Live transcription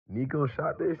NIKO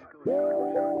shot this?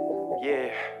 Yeah,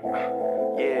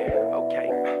 okay.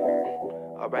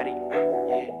 Alrighty,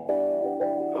 yeah.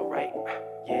 Alright,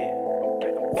 yeah,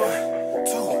 okay. 1,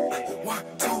 2, 1,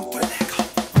 2, 3, let go.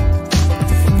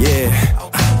 Yeah,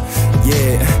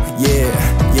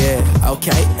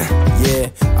 okay, yeah,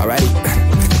 alrighty,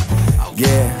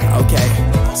 yeah, okay,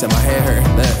 said my head hurt,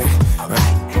 look,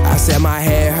 right. I said my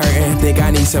head hurting, think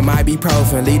I need some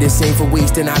ibuprofen. Leave the scene for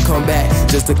weeks, then I come back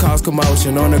just to cause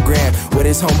commotion on the gram with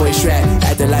his homeboy strap,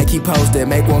 acting like he posted.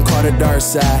 Make one call the dark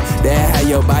side. That had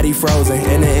your body frozen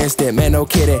in an instant, man, no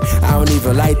kidding. I don't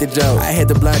even like the joke. I hit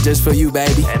the blunt just for you,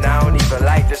 baby, and I don't even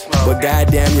like the smoke. but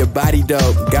goddamn, your body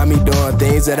dope. Got me doing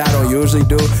things that I don't usually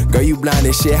do. Girl, you blind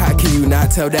as shit, how can you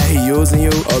not tell that he using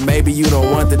you? Or maybe you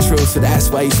don't want the truth, so that's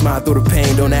why you smile through the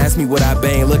pain. Don't ask me what I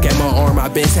bang, look at my arm, I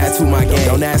been tattooed my game.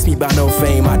 Don't ask me about no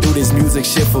fame, I do this music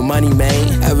shit for money,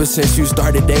 man. Ever since you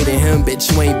started dating him,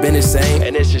 bitch, you ain't been the same.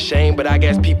 And it's a shame, but I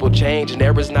guess people change, and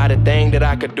there was not a thing that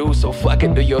I could do, so fuck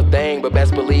it, do your thing. But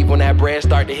best believe when that bread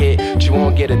start to hit, you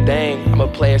won't get a thing. I'ma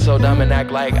play it so dumb and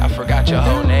act like I forgot your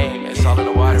whole name. It's all in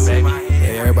the water, baby.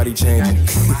 Hey, everybody changing.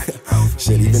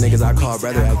 Shit, even niggas I call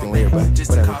brother acting weird, but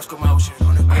whatever.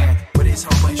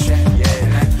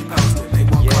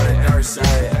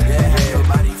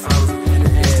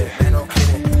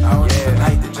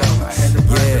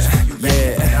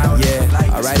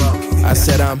 I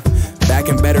said I'm back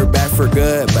and better, back for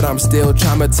good, but I'm still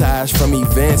traumatized from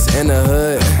events in the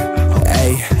hood.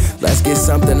 Hey, let's get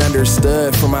something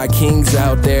understood for my kings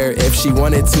out there. If she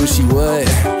wanted to, she would.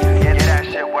 Yeah, that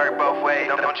shit work both ways.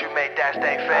 Don't you make that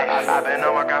stay fake. I've been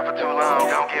on my grind for too long.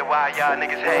 Don't get why y'all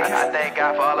niggas hate. I thank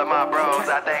God for all of my bros.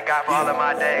 I thank God for all of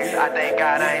my days. I thank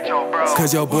God I ain't your bro.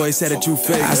 Cause your boy said that you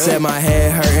fake. I said my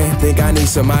head hurting, think I need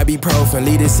some ibuprofen.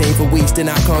 Leave the scene for weeks, then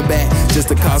I come back just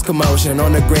to cause commotion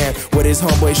on the gram with his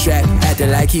homeboy strap,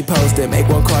 acting like he posted. Make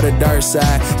one call the dark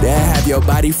side. Then have your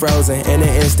body frozen in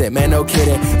an instant, man, no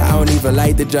kidding. I don't even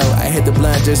like the joke. I hit the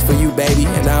blunt just for you, baby,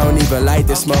 and I don't even like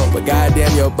the smoke. But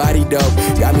goddamn, your body dope.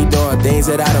 Got me doing things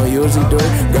that I don't usually do.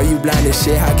 Girl, you blind as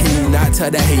shit, how can you not tell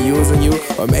that he using you?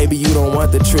 Or maybe you don't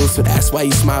want the truth, so that's why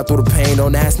you smile through the pain.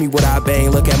 Don't ask me what I bang,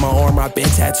 look at my arm, I been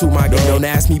tattooed my game. Don't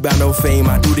ask me about no fame,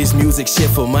 I do this music shit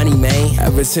for money, man.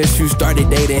 Ever since you started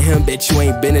dating him, bitch, you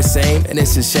ain't been the same. And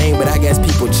it's a shame, but I guess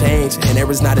people change, and there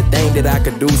was not a thing that I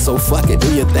could do, so fuck it,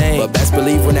 do your thing. But best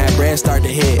believe when that bread start to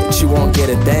hit, you won't get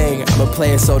a thing. I'ma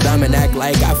play it so dumb and act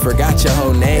like I forgot your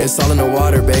whole name. It's all in the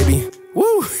water, baby.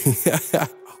 Woo!